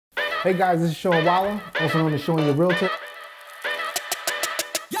Hey guys, this is Sean Waller, also known as Sean Your Realtor.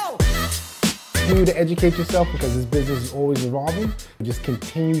 Yo! Continue to educate yourself because this business is always evolving. Just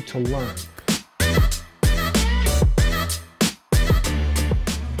continue to learn.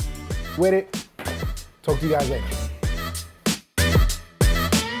 With it. Talk to you guys later.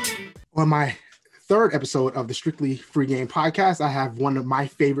 On my third episode of the Strictly Free Game podcast, I have one of my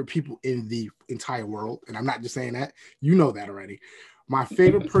favorite people in the entire world. And I'm not just saying that. You know that already. My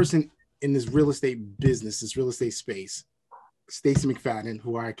favorite person in this real estate business, this real estate space, Stacy Mcfadden,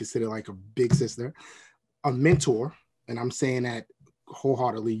 who I consider like a big sister, a mentor, and I'm saying that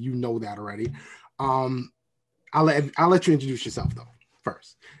wholeheartedly. You know that already. I'll let you introduce yourself though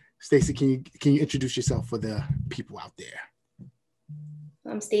first. Stacy, can you introduce yourself for the people out there?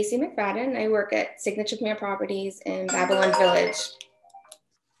 I'm Stacy Mcfadden. I work at Signature Premier Properties in Babylon Village.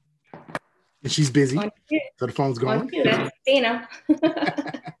 And she's busy, so the phone's going. That's Dana.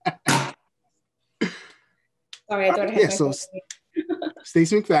 Sorry, I thought I had my phone.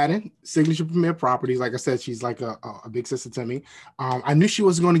 Stacy Mcfadden, Signature Premier Properties. Like I said, she's like a big sister to me. I knew she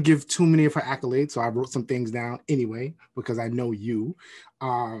wasn't going to give too many of her accolades, so I wrote some things down anyway because I know you.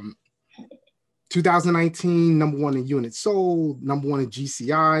 2019, number one in units sold, number one in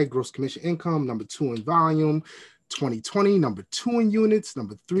GCI, gross commission income, number two in volume. 2020, number two in units,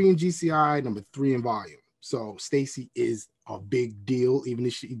 number three in GCI, number three in volume. So Stacy is a big deal, even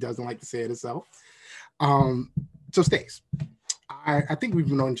if she doesn't like to say it herself. So Stace, I think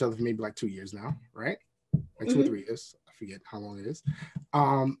we've known each other for maybe like 2 years now, right? Like 2 or 3 years. I forget how long it is.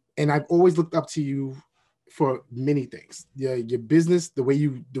 And I've always looked up to you for many things. Yeah, your business, the way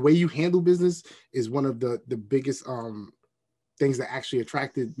you handle business is one of the biggest things that actually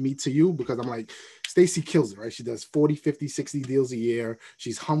attracted me to you, because I'm like, Stacy kills it, right? She does 40, 50, 60 deals a year.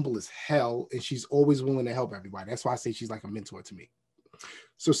 She's humble as hell, and she's always willing to help everybody. That's why I say she's like a mentor to me.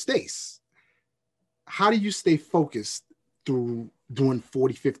 So Stace, how do you stay focused through doing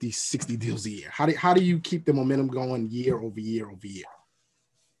 40, 50, 60 deals a year? How do you keep the momentum going year over year over year?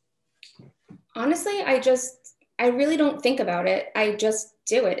 Honestly, I really don't think about it. I just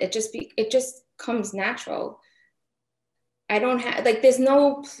do it. It just comes natural. I don't have, like,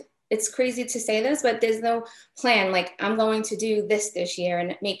 it's crazy to say this, but there's no plan. Like, I'm going to do this year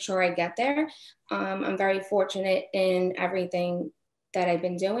and make sure I get there. I'm very fortunate in everything that I've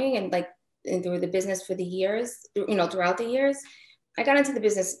been doing and through the business for the years, throughout the years. I got into the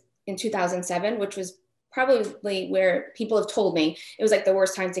business in 2007, which was probably where people have told me it was like the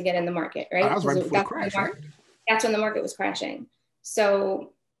worst time to get in the market, right? That was right before the crash, right? That's when the market was crashing.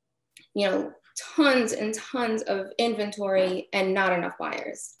 So, tons and tons of inventory and not enough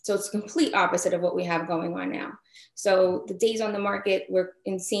buyers. So it's the complete opposite of what we have going on now. So the days on the market were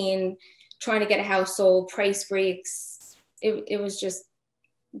insane, trying to get a house sold, price breaks. It was just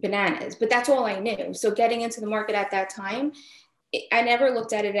bananas, but that's all I knew. So getting into the market at that time, I never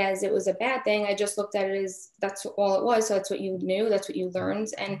looked at it as it was a bad thing. I just looked at it as that's all it was. So that's what you knew, that's what you learned.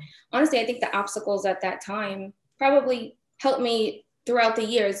 And honestly, I think the obstacles at that time probably helped me throughout the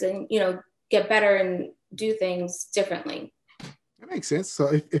years and, get better and do things differently. That makes sense.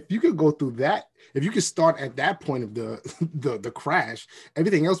 So if you could go through that, if you could start at that point of the crash,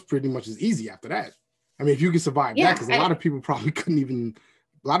 everything else pretty much is easy after that. I mean, if you could survive that, because a lot of people probably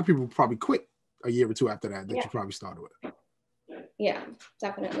quit a year or two after that you probably started with. Yeah,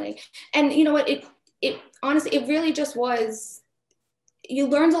 definitely. And you know what, it honestly, it really just was, you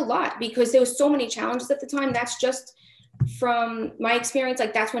learned a lot because there was so many challenges at the time. That's just from my experience,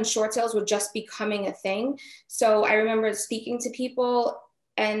 like that's when short sales were just becoming a thing. So I remember speaking to people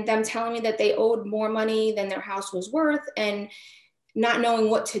and them telling me that they owed more money than their house was worth and not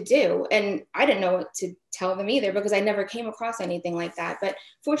knowing what to do. And I didn't know what to tell them either because I never came across anything like that. But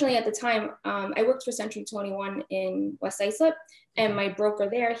fortunately at the time, I worked for Century 21 in West Islip, and my broker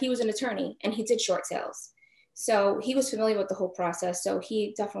there, he was an attorney and he did short sales. So he was familiar with the whole process. So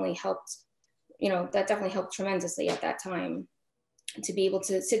he definitely helped. That definitely helped tremendously at that time to be able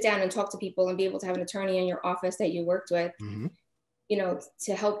to sit down and talk to people and be able to have an attorney in your office that you worked with,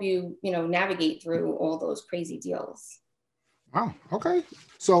 to help you, navigate through all those crazy deals. Wow. Okay.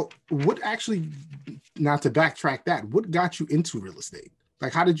 So now to backtrack that, what got you into real estate?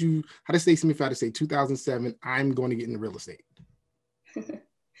 Like, how did Stacy Mcfadden say 2007, I'm going to get into real estate?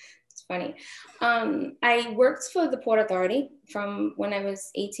 Funny. I worked for the Port Authority from when I was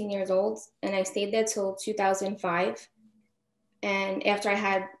 18 years old, and I stayed there till 2005. And after I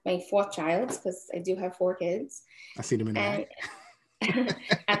had my fourth child, because I do have 4 kids. I see them in there.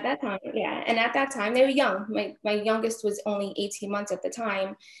 At that time, yeah. And at that time, they were young. My youngest was only 18 months at the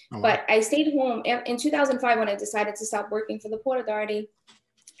time. Oh, wow. But I stayed home in 2005 when I decided to stop working for the Port Authority.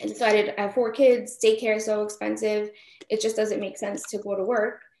 I decided I have 4 kids, daycare is so expensive. It just doesn't make sense to go to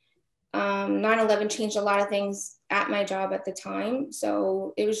work. 9/11 changed a lot of things at my job at the time.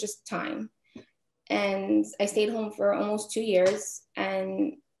 So it was just time. And I stayed home for almost 2 years,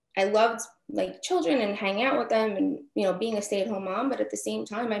 and I loved like children and hanging out with them and, you know, being a stay-at-home mom. But at the same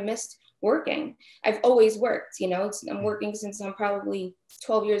time, I missed working. I've always worked, you know, I'm working since I'm probably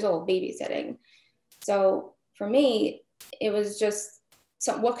 12 years old, babysitting. So for me, it was just,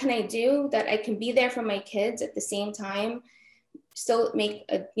 so what can I do that I can be there for my kids at the same time, still make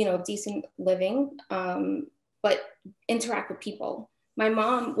a, you know, decent living, but interact with people. My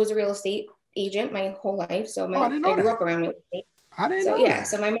mom was a real estate agent my whole life. So I didn't know I grew that. up around real estate. I didn't So know yeah, that.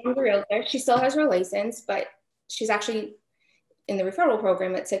 so my mom's a realtor. She still has her license, but she's actually in the referral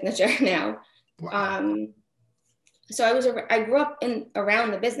program at Signature now. Wow. So I grew up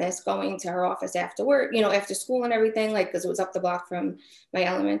around the business, going to her office after work, you know, after school and everything, like, because it was up the block from my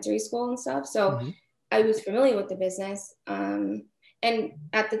elementary school and stuff. So I was familiar with the business. And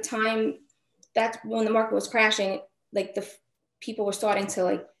at the time, that's when the market was crashing, like the people were starting to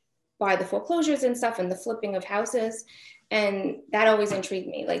like buy the foreclosures and stuff and the flipping of houses. And that always intrigued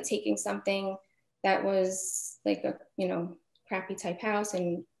me, like taking something that was like a, you know, crappy type house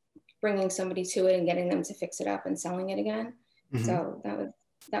and bringing somebody to it and getting them to fix it up and selling it again. So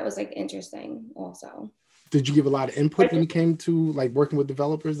that was like interesting also. Did you give a lot of input when it came to like working with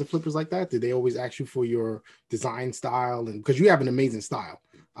developers and flippers like that? Did they always ask you for your design style? And because you have an amazing style,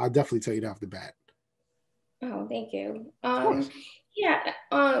 I'll definitely tell you that off the bat. Oh, thank you.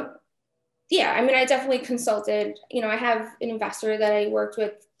 Yeah. Yeah, I mean, I definitely consulted, you know, I have an investor that I worked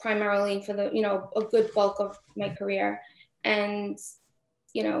with primarily for the, you know, a good bulk of my career. And,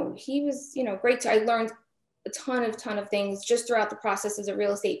 you know, he was, you know, great. I learned a ton of things just throughout the processes of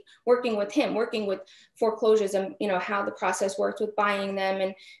real estate, working with him, working with foreclosures and, you know, how the process worked with buying them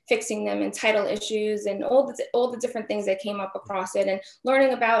and fixing them and title issues and all the different things that came up across it, and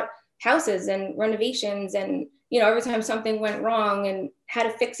learning about houses and renovations and, you know, every time something went wrong and how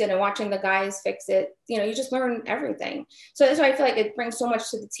to fix it and watching the guys fix it, you know, you just learn everything. So that's why I feel like it brings so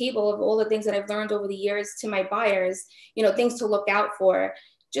much to the table of all the things that I've learned over the years to my buyers, you know, things to look out for.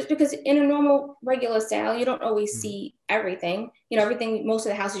 Just because in a normal regular sale, you don't always see everything, you know, everything, most of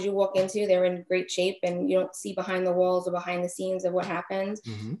the houses you walk into, they're in great shape and you don't see behind the walls or behind the scenes of what happens.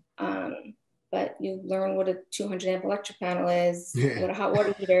 But you learn what a 200 amp electric panel is, what a hot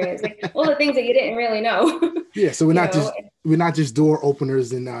water heater is, like all the things that you didn't really know. Yeah, so we're not just door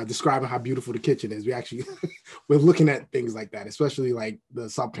openers and describing how beautiful the kitchen is. We actually we're looking at things like that, especially like the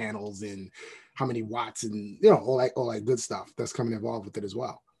sub panels and how many watts and, you know, all that good stuff that's coming involved with it as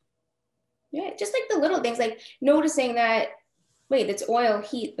well. Yeah, just like the little things, like noticing that, wait, it's oil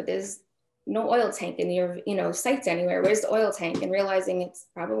heat, but there's no oil tank in your, you know, sites anywhere. Where's the oil tank? And realizing it's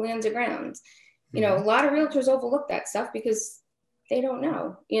probably underground. You know, a lot of realtors overlook that stuff because they don't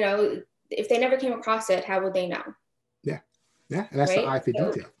know. You know, if they never came across it, how would they know? Yeah, and that's the eye for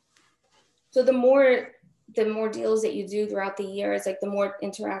detail. So the more deals that you do throughout the years, like the more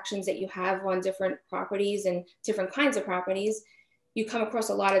interactions that you have on different properties and different kinds of properties, you come across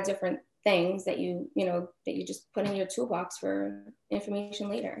a lot of different things that you know, that you just put in your toolbox for information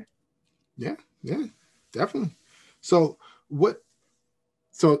later. Yeah, definitely. So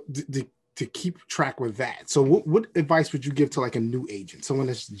to keep track with that, so what advice would you give to like a new agent, someone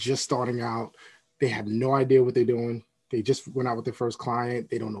that's just starting out? They have no idea what they're doing. They just went out with their first client.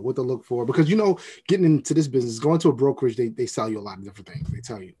 They don't know what to look for, because, you know, getting into this business, going to a brokerage, they sell you a lot of different things. They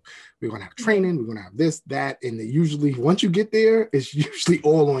tell you, we're going to have training, we're going to have this, that. And they usually, once you get there, it's usually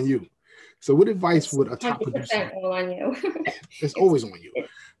all on you. So what advice would a top producer? All on you. It's always on you.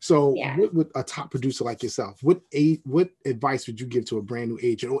 So yeah. What would a top producer like yourself, what advice would you give to a brand new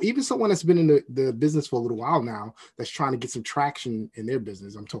agent, or even someone that's been in the business for a little while now, that's trying to get some traction in their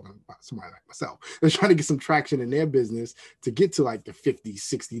business? I'm talking about somebody like myself. They're trying to get some traction in their business to get to like the 50,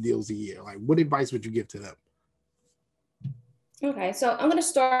 60 deals a year. Like, what advice would you give to them? Okay, so I'm going to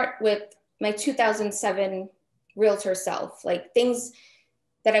start with my 2007 realtor self, like things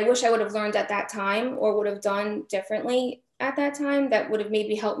that I wish I would have learned at that time or would have done differently at that time that would have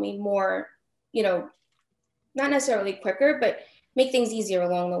maybe helped me more, you know, not necessarily quicker, but make things easier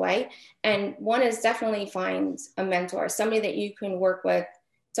along the way. And one is definitely find a mentor, somebody that you can work with,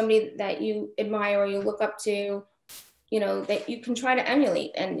 somebody that you admire or you look up to, you know, that you can try to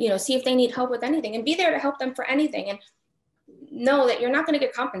emulate and, you know, see if they need help with anything and be there to help them for anything. And know that you're not going to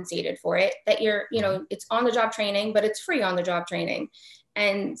get compensated for it, that you're, you know, it's on the job training, but it's free on the job training.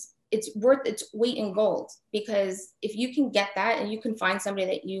 And it's worth its weight in gold, because if you can get that and you can find somebody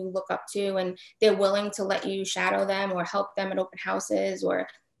that you look up to and they're willing to let you shadow them or help them at open houses or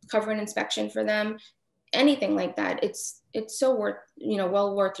cover an inspection for them, anything like that. It's so worth,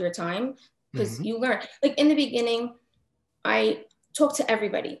 well worth your time, because you learn. Like in the beginning, I talked to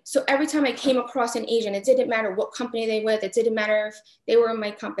everybody. So every time I came across an agent, it didn't matter what company they were with. It didn't matter if they were in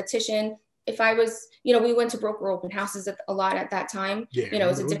my competition. If I was, we went to broker open houses a lot at that time. Yeah,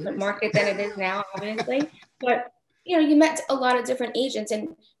 it's a different market than it is now, obviously. But, you met a lot of different agents.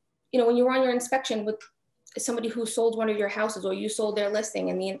 And, when you were on your inspection with somebody who sold one of your houses, or you sold their listing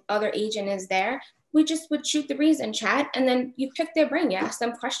and the other agent is there, we just would shoot the breeze and chat. And then you pick their brain, you ask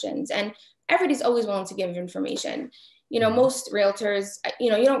them questions, and everybody's always willing to give information. Most realtors,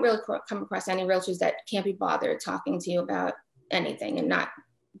 you don't really come across any realtors that can't be bothered talking to you about anything and not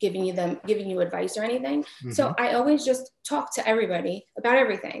giving you advice or anything. So I always just talk to everybody about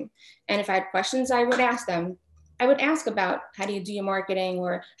everything. And if I had questions, I would ask them. I would ask about, how do you do your marketing,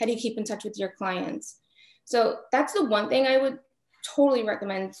 or how do you keep in touch with your clients? So that's the one thing I would totally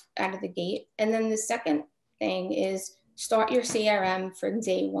recommend out of the gate. And then the second thing is start your CRM for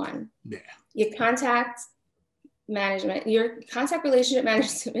day one. Yeah. Your contact relationship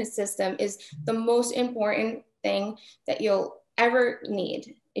management system is the most important thing that you'll ever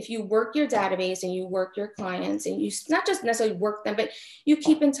need. If you work your database and you work your clients, and you not just necessarily work them, but you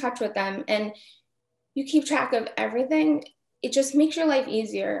keep in touch with them and you keep track of everything, it just makes your life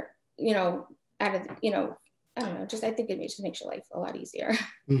easier, I don't know, I think it just makes your life a lot easier.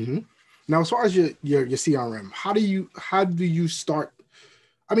 Now, as far as your CRM, how do you start?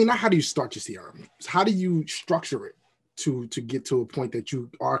 I mean, not how do you start your CRM? How do you structure it to get to a point that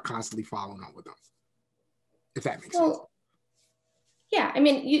you are constantly following up with them? If that makes sense. Yeah, I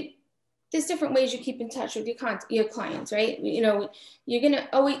mean, there's different ways you keep in touch with your clients, right? You're gonna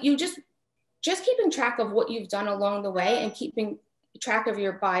just keeping track of what you've done along the way, and keeping track of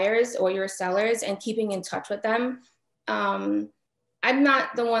your buyers or your sellers and keeping in touch with them. I'm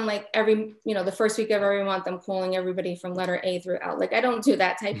not the one like the first week of every month, I'm calling everybody from letter A through L. Like, I don't do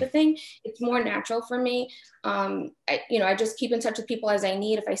that type of thing. It's more natural for me. I just keep in touch with people as I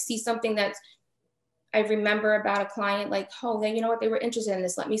need. If I see something that I remember about a client, like, oh, you know what, they were interested in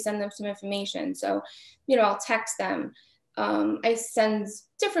this, let me send them some information. So, I'll text them. I send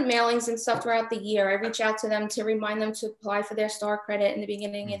different mailings and stuff throughout the year. I reach out to them to remind them to apply for their star credit in the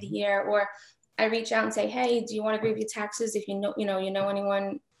beginning of the year, or I reach out and say, hey, do you want to agree with your taxes? If you know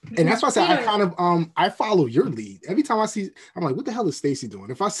anyone. And that's why I say I kind of I follow your lead. Every time I see, I'm like, what the hell is Stacy doing?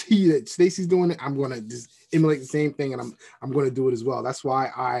 If I see that Stacy's doing it, I'm gonna just emulate the same thing, and I'm gonna do it as well. That's why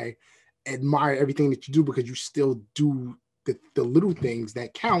I admire everything that you do, because you still do the little things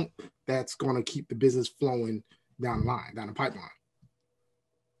that count. That's gonna keep the business flowing down the pipeline.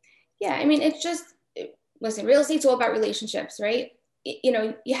 Yeah, I mean, it's just, listen, real estate's all about relationships, right?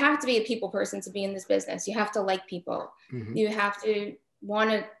 You have to be a people person to be in this business. You have to like people. You have to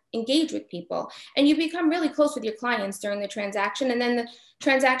want to engage with people, and you become really close with your clients during the transaction, and then the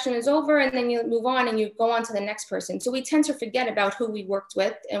transaction is over, and then you move on and you go on to the next person. So we tend to forget about who we worked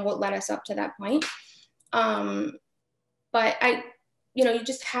with and what led us up to that point. But you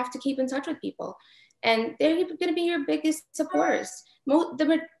just have to keep in touch with people, and they're going to be your biggest supporters.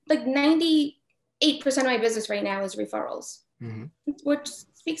 Like 98% of my business right now is referrals, which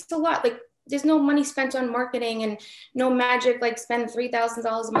speaks a lot. Like, there's no money spent on marketing, and no magic, like spend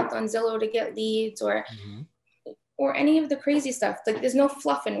 $3,000 a month on Zillow to get leads, or any of the crazy stuff. Like, there's no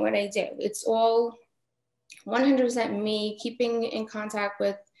fluff in what I do. It's all 100% me, keeping in contact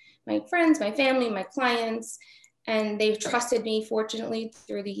with my friends, my family, my clients, and they've trusted me, fortunately,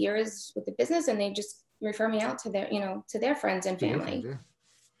 through the years with the business, and they just refer me out to their friends and family.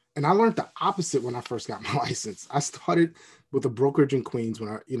 And I learned the opposite when I first got my license. I started with a brokerage in Queens when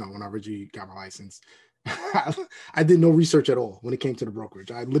I originally got my license. I did no research at all when it came to the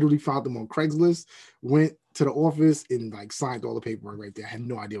brokerage. I literally found them on Craigslist, went to the office, and like signed all the paperwork right there. I had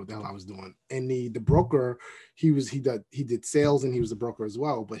no idea what the hell I was doing. And the broker, he did sales, and he was a broker as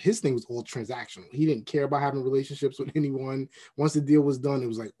well. But his thing was all transactional. He didn't care about having relationships with anyone. Once the deal was done, it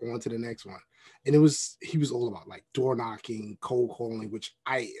was like on to the next one. And he was all about like door knocking, cold calling, which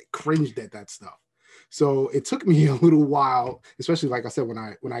I cringed at that stuff. So it took me a little while, especially like I said, when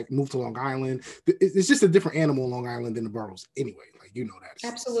I moved to Long Island. It's just a different animal in Long Island than the boroughs anyway. Like, that.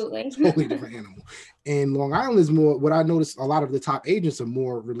 Absolutely. Totally different animal. And Long Island is more, what I noticed, a lot of the top agents are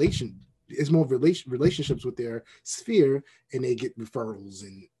more relationships with their sphere, and they get referrals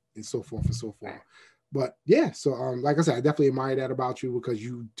and so forth and so forth. But yeah, so like I said, I definitely admire that about you, because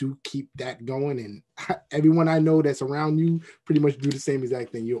you do keep that going, and everyone I know that's around you pretty much do the same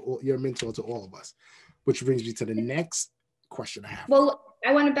exact thing. You're a mentor to all of us, which brings me to the next question I have. Well,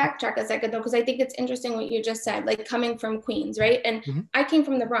 I want to backtrack a second though, because I think it's interesting what you just said, like coming from Queens, right? And Mm-hmm. I came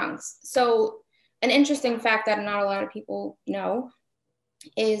from the Bronx. So an interesting fact that not a lot of people know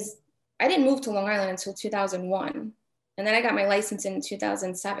is I didn't move to Long Island until 2001. And then I got my license in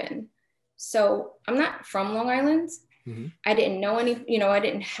 2007. So I'm not from Long Island. Mm-hmm. I didn't know any, I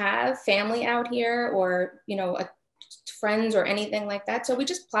didn't have family out here or, friends or anything like that. So we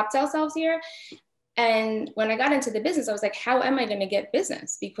just plopped ourselves here. And when I got into the business, I was like, how am I going to get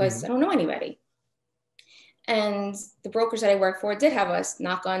business? Because Mm-hmm. I don't know anybody. And the brokers that I work for did have us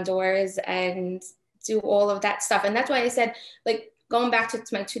knock on doors and do all of that stuff. And that's why I said, like, going back to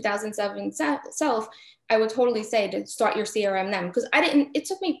my 2007 self, I would totally say to start your CRM then, because it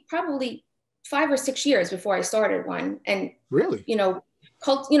took me probably 5 or 6 years before I started one. And, Really?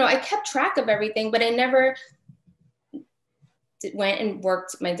 I kept track of everything, but I never went and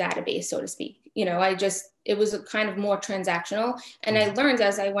worked my database, so to speak. It was a kind of more transactional. And I learned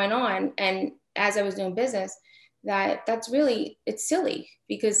as I went on and as I was doing business that it's silly,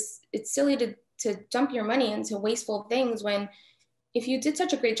 because it's silly to dump your money into wasteful things when if you did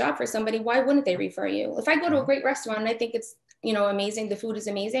such a great job for somebody, why wouldn't they refer you? If I go to a great restaurant and I think it's, amazing, the food is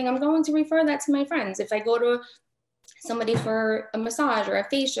amazing, I'm going to refer that to my friends. If I go to somebody for a massage or a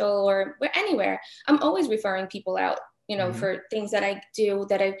facial or anywhere, I'm always referring people out, for things that I do,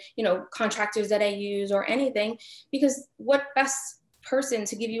 that I, contractors that I use or anything, because what best person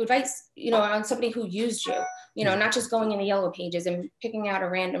to give you advice, on somebody who used you, not just going in the yellow pages and picking out a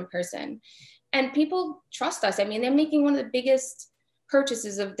random person. And people trust us. I mean, they're making one of the biggest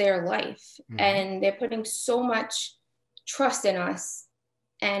purchases of their life, and they're putting so much trust in us.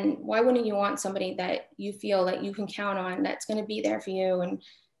 And why wouldn't you want somebody that you feel that you can count on, that's going to be there for you and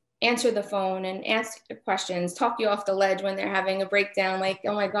answer the phone and ask questions, talk you off the ledge when they're having a breakdown, like,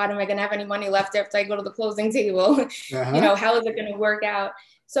 oh my God, am I going to have any money left after I go to the closing table? How is it going to work out?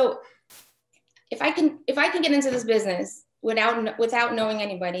 So if I can get into this business without knowing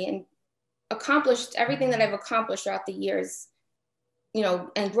anybody and accomplished everything that I've accomplished throughout the years,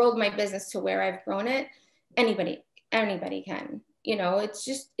 and grown my business to where I've grown it, anybody can.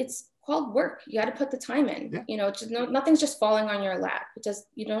 It's called work. You got to put the time in. Nothing's just falling on your lap.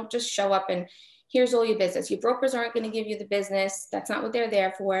 You don't just show up and here's all your business. Your brokers aren't going to give you the business. That's not what they're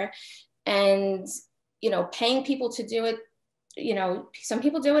there for. And paying people to do it, some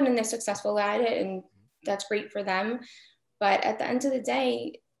people do it and they're successful at it, and that's great for them. But at the end of the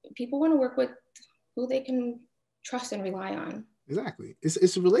day, people want to work with who they can trust and rely on. Exactly.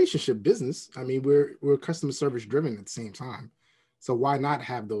 It's a relationship business. I mean, we're customer service driven at the same time. So why not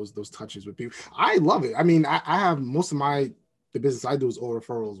have those touches with people? I love it. I mean, I have most of the business I do is all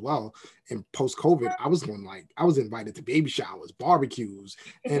referral as well. And post-COVID, I was invited to baby showers, barbecues,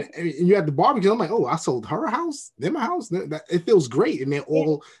 and you had the barbecue. I'm like, oh, I sold her a house, then my house. It feels great, and they're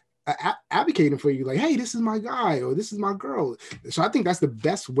all advocating for you, like, hey, this is my guy or this is my girl. So I think that's the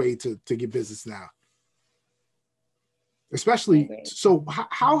best way to get business now. Especially, so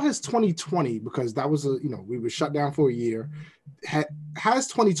how has 2020, because that was we were shut down for a year, has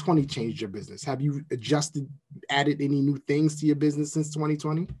 2020 changed your business? Have you added any new things to your business since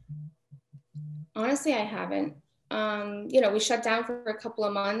 2020? Honestly, I haven't. We shut down for a couple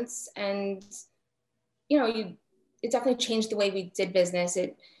of months, and it definitely changed the way we did business.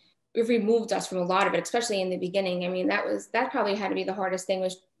 It removed us from a lot of it, especially in the beginning. I mean, that probably had to be the hardest thing,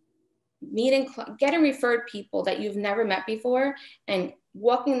 was getting referred people that you've never met before and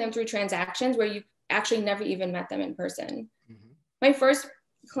walking them through transactions where you actually never even met them in person. My first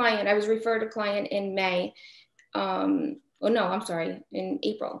client, I was referred a client in May. In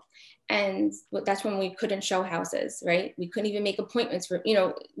April. And that's when we couldn't show houses, right? We couldn't even make appointments for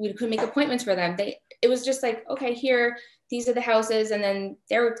them. It was just like, okay, here, these are the houses. And then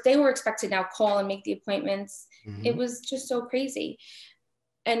they were expected to now call and make the appointments. It was just so crazy.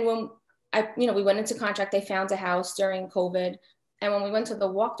 And when we went into contract, they found a house during COVID. And when we went to the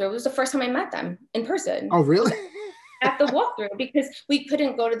walkthrough, it was the first time I met them in person. Oh, really? At the walkthrough, because we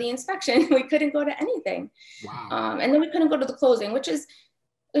couldn't go to the inspection. We couldn't go to anything. Wow. And then we couldn't go to the closing, which is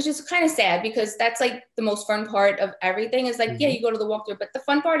kind of sad, because that's like the most fun part of everything is like, yeah, you go to the walkthrough, but the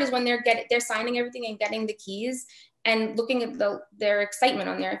fun part is when they're signing everything and getting the keys and looking at their excitement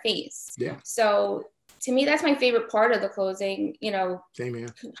on their face. Yeah. So to me, that's my favorite part of the closing, Same here.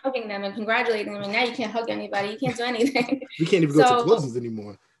 Hugging them and congratulating them. And now you can't hug anybody. You can't do anything. We can't even go to closings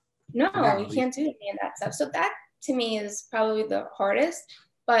anymore. No, you can't do any of that stuff. So that to me is probably the hardest,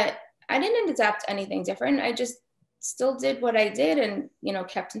 but I didn't adapt anything different. I just still did what I did and,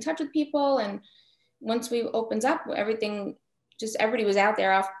 kept in touch with people. And once we opened up, everybody was out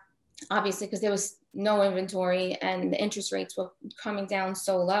there obviously, because there was no inventory and the interest rates were coming down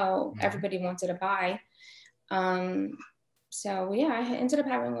so low, everybody wanted to buy. So yeah, I ended up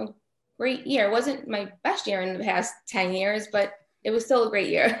having a great year. It wasn't my best year in the past 10 years, but it was still a great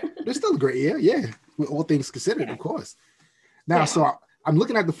year. It's still a great year, yeah. With all things considered, Yeah. of course. Now, so I'm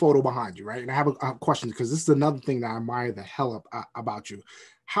looking at the photo behind you, right? And I have a question because this is another thing that I admire the hell up about you.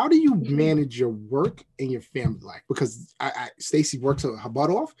 How do you manage your work and your family life? Because Stacy works her butt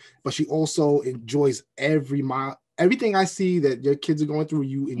off, but she also enjoys every mile. Everything I see that your kids are going through,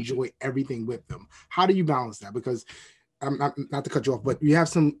 you enjoy everything with them. How do you balance that? Because I'm not to cut you off, but you have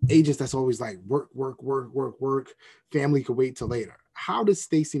some agents that's always like work, work, work, work, work. Family could wait till later. How does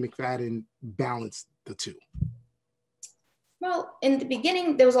Stacy Mcfadden balance the two? Well, in the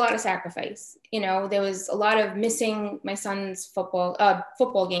beginning, there was a lot of sacrifice. You know, there was a lot of missing my son's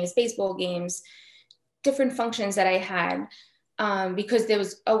football games, baseball games, different functions that I had, because there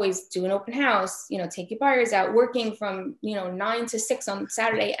was always do an open house, you know, take your buyers out, working from, 9 to 6 on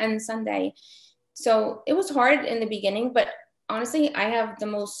Saturday and Sunday. So it was hard in the beginning, but honestly, I have the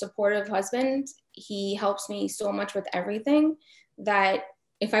most supportive husband. He helps me so much with everything that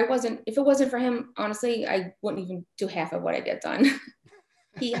if it wasn't for him, honestly, I wouldn't even do half of what I get done.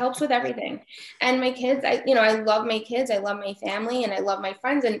 He helps with everything. And my kids, I love my kids. I love my family and I love my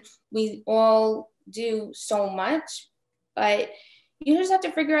friends, and we all do so much, but you just have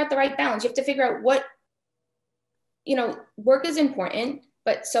to figure out the right balance. You have to figure out what, work is important,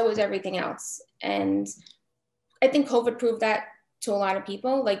 but so is everything else. And I think COVID proved that to a lot of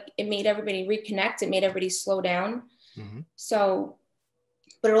people. Like, it made everybody reconnect. It made everybody slow down. So,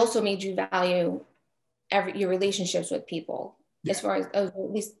 but it also made you value your relationships with people, as far as, at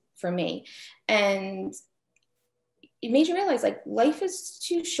least for me. And it made you realize, like, life is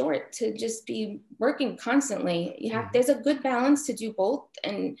too short to just be working constantly. There's a good balance to do both.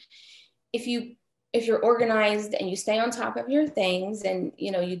 And if you're organized and you stay on top of your things and,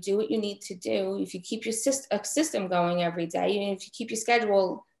 you do what you need to do, if you keep your system going every day, and if you keep your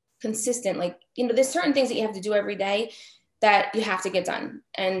schedule consistent, like, there's certain things that you have to do every day that you have to get done.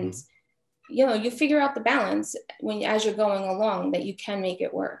 And, you figure out the balance as you're going along, that you can make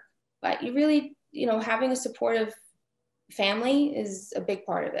it work. But you really, having a supportive family is a big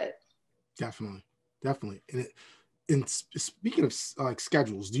part of it. Definitely. And speaking of like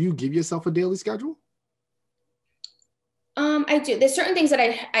schedules, do you give yourself a daily schedule? I do. There's certain things that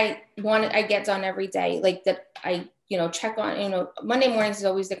I get done every day, like that I, check on. Monday mornings is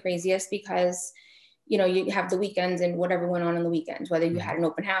always the craziest because, you have the weekends and whatever went on the weekends, whether you had an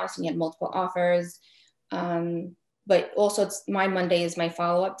open house and you had multiple offers. But also my Monday is my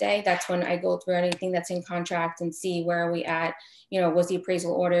follow-up day. That's when I go through anything that's in contract and see where are we at, was the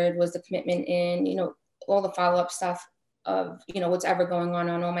appraisal ordered, was the commitment in, all the follow-up stuff of, what's ever going on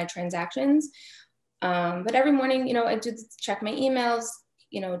all my transactions. But every morning, I do check my emails,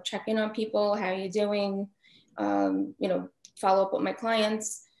 check in on people, how are you doing, follow up with my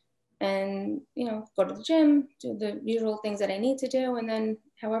clients, and, go to the gym, do the usual things that I need to do. And then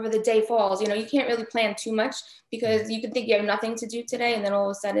however the day falls, you can't really plan too much, because you can think you have nothing to do today, and then all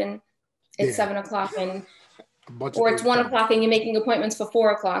of a sudden it's 7 o'clock and or it's 1 o'clock and you're making appointments for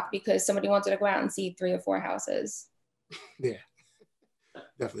 4 o'clock because somebody wanted to go out and see 3 or 4 houses. Yeah,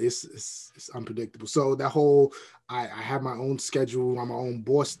 definitely. It's unpredictable. So that whole, I have my own schedule, I'm my own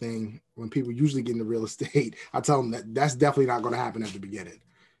boss thing. When people usually get into real estate, I tell them that's definitely not going to happen at the beginning.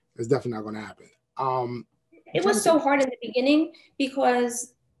 It's definitely not going to happen. It was so hard in the beginning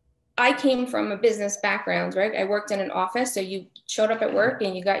because I came from a business background, right? I worked in an office. So you showed up at work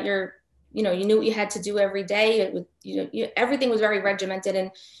and you got your, you knew what you had to do every day. It was, everything was very regimented,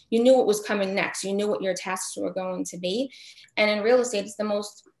 and you knew what was coming next. You knew what your tasks were going to be. And in real estate, it's the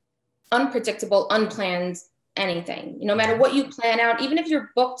most unpredictable, unplanned anything. No matter what you plan out, even if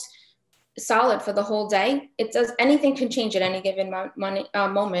you're booked solid for the whole day, anything can change at any given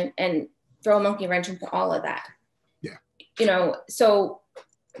moment and throw a monkey wrench into all of that. Yeah. So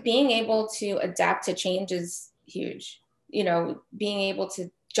being able to adapt to change is huge. Being able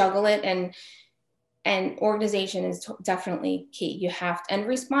to juggle it, and organization is definitely key. You have to, and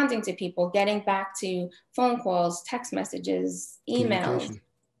responding to people, getting back to phone calls, text messages, emails.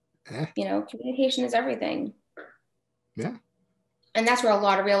 Communication is everything. Yeah. And that's where a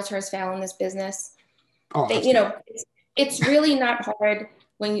lot of realtors fail in this business. It's really not hard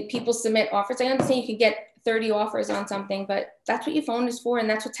when people submit offers. I understand you can get 30 offers on something, but that's what your phone is for, and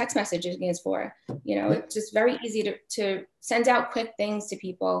that's what text messaging is for. It's just very easy to send out quick things to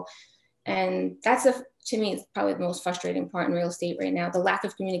people. And that's to me, it's probably the most frustrating part in real estate right now, the lack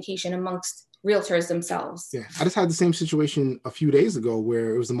of communication amongst realtors themselves. Yeah, I just had the same situation a few days ago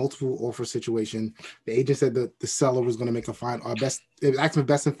where it was a multiple offer situation. The agent said that the seller was going to make a final, it was actually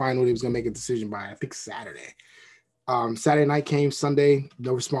best and final. He was going to make a decision by, I think, Saturday. Saturday night came, Sunday,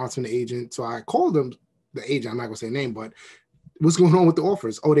 no response from the agent. So I called him, the agent, I'm not going to say name, but what's going on with the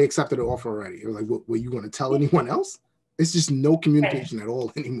offers? Oh, they accepted the offer already. I was like, were you going to tell anyone else? It's just no communication at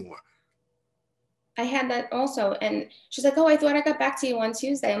all anymore. I had that also. And she's like, oh, I thought I got back to you on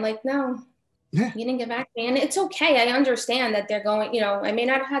Tuesday. I'm like, no. Yeah. You didn't get back to me. And it's okay. I understand that they're going, I may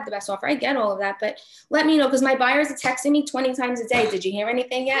not have had the best offer. I get all of that, but let me know, because my buyers are texting me 20 times a day. Did you hear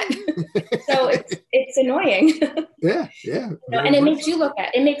anything yet? So it's annoying. Yeah. And it makes you look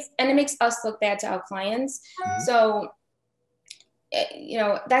bad. It makes us look bad to our clients. Mm-hmm. So,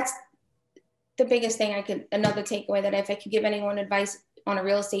 that's the biggest thing another takeaway that if I could give anyone advice on a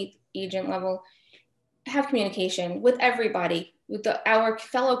real estate agent level, have communication with everybody, with our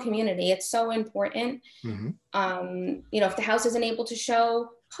fellow community. It's so important. Mm-hmm. If the house isn't able to show,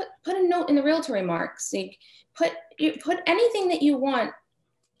 put a note in the realtor remarks. Put anything that you want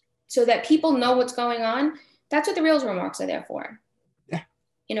so that people know what's going on. That's what the realtor remarks are there for. Yeah.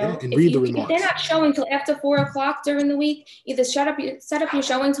 And read the remarks. If they're not showing till after 4:00 during the week, either set up your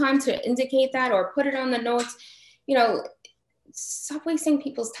showing time to indicate that, or put it on the notes. Stop wasting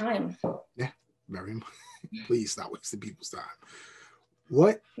people's time. Yeah. Very much. Please stop wasting people's time.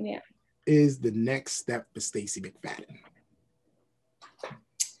 What is the next step for Stacy McFadden?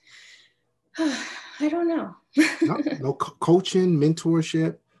 I don't know. No coaching,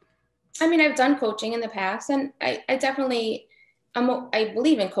 mentorship. I mean, I've done coaching in the past, and I definitely, I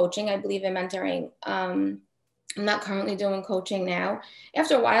believe in coaching. I believe in mentoring. I'm not currently doing coaching now.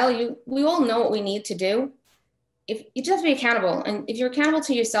 After a while, we all know what we need to do. If you just have to be accountable, and if you're accountable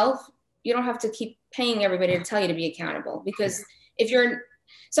to yourself, you don't have to keep paying everybody to tell you to be accountable, because if you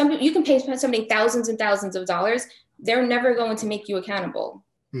can pay somebody thousands and thousands of dollars, they're never going to make you accountable.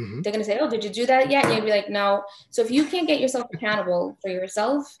 Mm-hmm. They're going to say, oh, did you do that yet? And you'll be like, no. So if you can't get yourself accountable for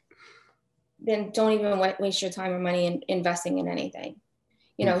yourself, then don't even waste your time or money in investing in anything.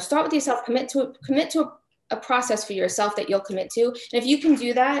 Start with yourself, commit to a process for yourself that you'll commit to. And if you can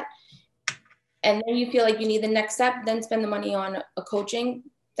do that, and then you feel like you need the next step, then spend the money on a coaching,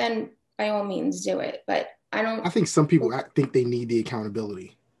 then by all means do it. But I think some people think they need the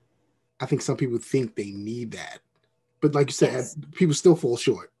accountability. I think some people think they need that. But like you said, people still fall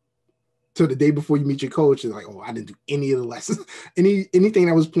short. So the day before you meet your coach, you're like, oh, I didn't do any of the lessons. Anything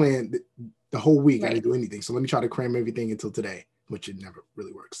that was planned the whole week, I didn't do anything. So let me try to cram everything until today, which it never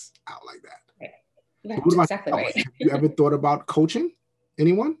really works out like that. Right. That's exactly right. Have you ever thought about coaching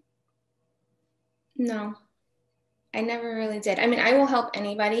anyone? No. I never really did. I mean, I will help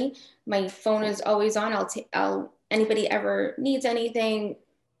anybody. My phone is always on. Anybody ever needs anything,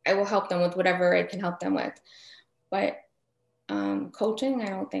 I will help them with whatever I can help them with. But coaching, I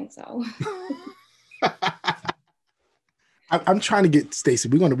don't think so. I'm trying to get Stacy.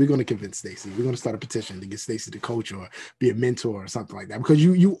 We're gonna convince Stacy. We're gonna start a petition to get Stacy to coach or be a mentor or something like that, because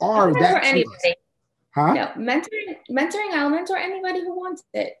you are that. Anybody. Huh? No, mentoring. I'll mentor anybody who wants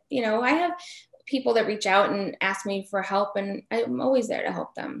it. I have people that reach out and ask me for help, and I'm always there to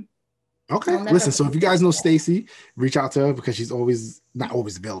help them. Okay. Listen, so if you guys know Stacy, reach out to her, because she's not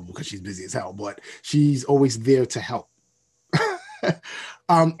always available because she's busy as hell, but she's always there to help.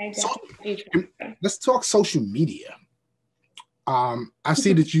 Let's talk social media. I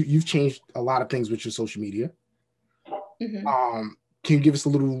see that you've changed a lot of things with your social media. Mm-hmm. Can you give us a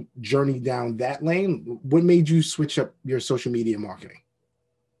little journey down that lane? What made you switch up your social media marketing?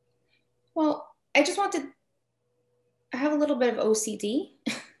 Well, I have a little bit of OCD.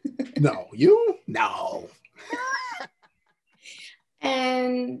 No.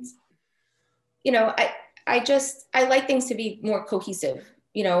 And, I like things to be more cohesive.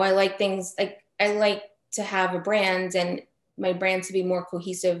 I like things I like to have a brand, and my brand to be more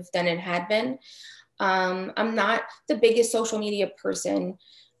cohesive than it had been. I'm not the biggest social media person.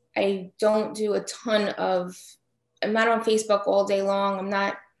 I don't do I'm not on Facebook all day long. I'm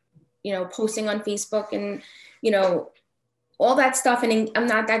not, posting on Facebook and, all that stuff. And I'm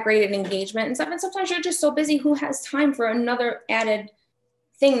not that great at engagement and stuff. And sometimes you're just so busy, who has time for another added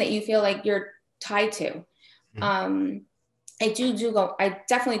thing that you feel like you're tied to? Mm-hmm. I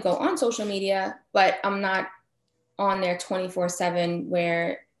definitely go on social media, but I'm not on there 24/7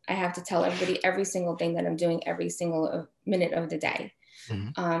 where I have to tell everybody every single thing that I'm doing every single minute of the day.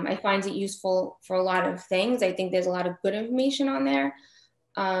 Mm-hmm. I find it useful for a lot of things. I think there's a lot of good information on there.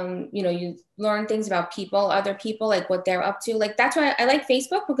 You learn things about other people, like what they're up to. Like, that's why I like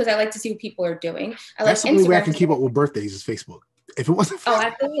Facebook, because I like to see what people are doing. That's the only way I can keep up with birthdays is Facebook. If it wasn't Oh,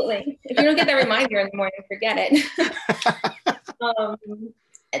 absolutely. If you don't get that reminder in the morning, forget it.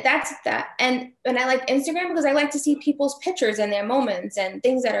 That's that. And I like Instagram because I like to see people's pictures and their moments and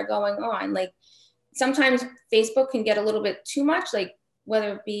things that are going on. Like sometimes Facebook can get a little bit too much, like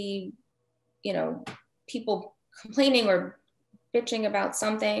whether it be, you know, people complaining or bitching about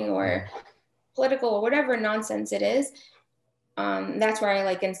something or political or whatever nonsense it is. That's where I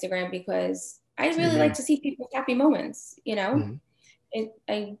like Instagram because I really like to see people's happy moments, you know.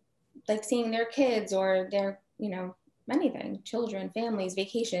 I like seeing their kids or their, you know, anything, children, families,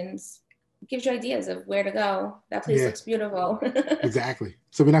 vacations. It gives you ideas of where to go. That place looks beautiful. Exactly.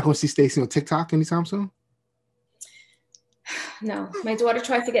 So we're not going to see Stacy on TikTok anytime soon? No, my daughter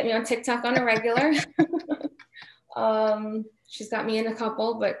tries to get me on TikTok on a regular. She's got me in a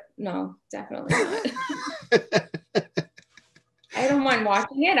couple, but no, definitely not. I don't mind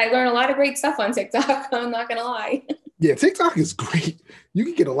watching it. I learn a lot of great stuff on TikTok. I'm not gonna lie. Yeah, TikTok is great. You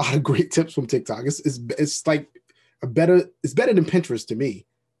can get a lot of great tips from TikTok. It's like it's better than Pinterest to me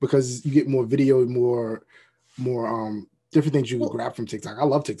because you get more video, more different things you can grab from TikTok. I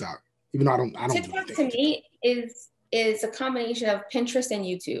love TikTok, even though I don't. TikTok to me is a combination of Pinterest and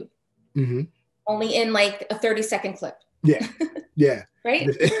YouTube. Only in like a 30-second clip. Yeah. Right?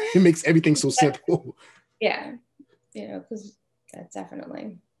 It makes everything so simple. Yeah. You know, because that's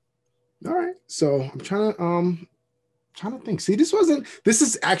definitely. All right. So I'm trying to think. See, this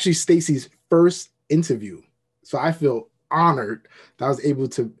is actually Stacy's first interview. So I feel honored that I was able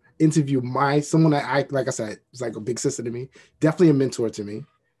to interview someone that like I said, was like a big sister to me, definitely a mentor to me.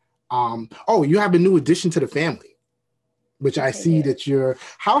 You have a new addition to the family, which I see that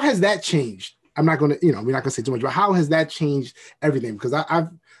how has that changed? I'm not going to, we're not going to say too much, but how has that changed everything? Because I've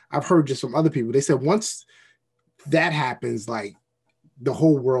heard just from other people, they said once that happens, like the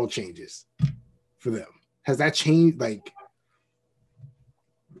whole world changes for them. Has that changed? Like,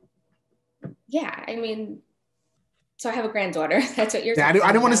 yeah, I mean, so I have a granddaughter. That's what you're saying. I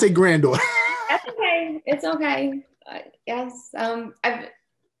didn't want to say granddaughter. That's okay. It's okay. Yes.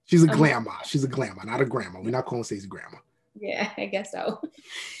 She's a grandma. She's a grandma, not a grandma. We're not calling Stacey grandma. Yeah, I guess so.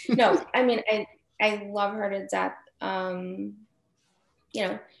 No, I mean, I love her to death. You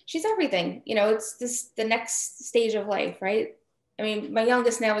know, she's everything. You know, it's the next stage of life, right? I mean, my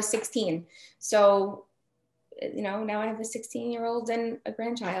youngest now is 16. So, you know, now I have a 16-year-old and a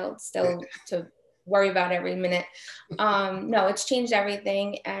grandchild still to worry about every minute. No, it's changed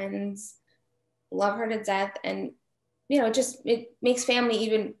everything and love her to death. And, you know, it makes family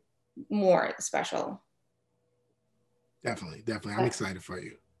even more special. Definitely. I'm excited for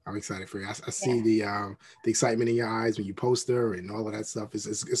you. I see the excitement in your eyes when you post her and all of that stuff.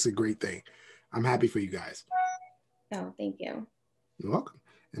 It's a great thing. I'm happy for you guys. Oh, thank you. You're welcome.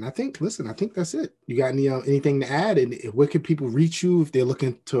 And I think that's it. You got anything to add? And where can people reach you if they're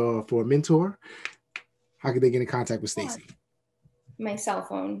looking for a mentor? How can they get in contact with Stacy? My cell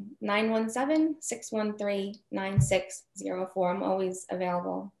phone, 917-613-9604. I'm always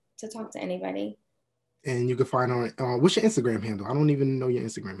available to talk to anybody. And you can find her on, what's your Instagram handle? I don't even know your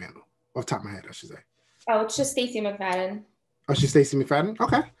Instagram handle. Off the top of my head, I should say. Oh, it's just Stacy Mcfadden. Oh, she's Stacy Mcfadden?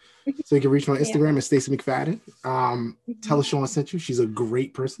 Okay. So you can reach her on Instagram at Stacy Mcfadden. Tell her Sean sent you. She's a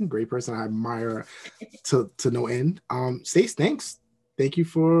great person. I admire her to no end. Stace, thanks. Thank you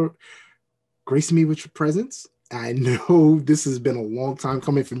for gracing me with your presence. I know this has been a long time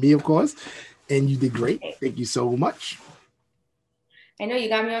coming for me, of course, and you did great. Thank you so much. I know you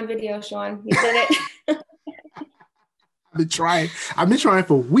got me on video, Sean. You did it. I've been trying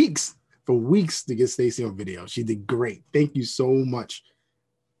for weeks to get Stacy on video. She did great. Thank you so much.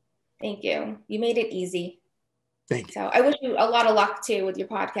 Thank you. You made it easy. Thank you. So I wish you a lot of luck too with your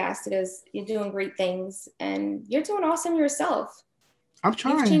podcast because you're doing great things and you're doing awesome yourself. I'm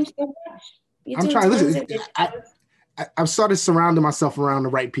trying. You've changed so much. I'm trying. Listen, I've started surrounding myself around the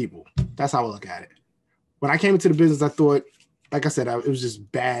right people. That's how I look at it. When I came into the business, I thought, like I said, it was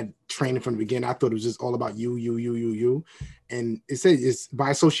just bad training from the beginning. I thought it was just all about you. And it's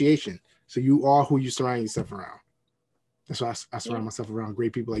by association. So you are who you surround yourself around. That's why I surround myself around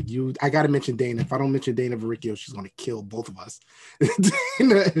great people like you. I got to mention Dana. If I don't mention Dana Varicchio, she's going to kill both of us.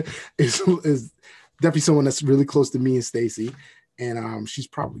 Dana is definitely someone that's really close to me and Stacy. And she's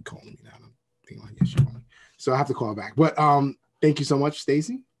probably calling me now. I'm thinking like, yeah, she's calling me. So I have to call her back. But thank you so much,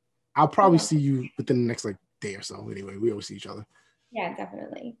 Stacy. I'll probably see you within the next day or so. Anyway, we always see each other. Yeah,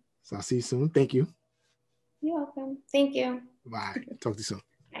 definitely. So I'll see you soon. Thank you. You're welcome. Thank you. Bye. Talk to you soon.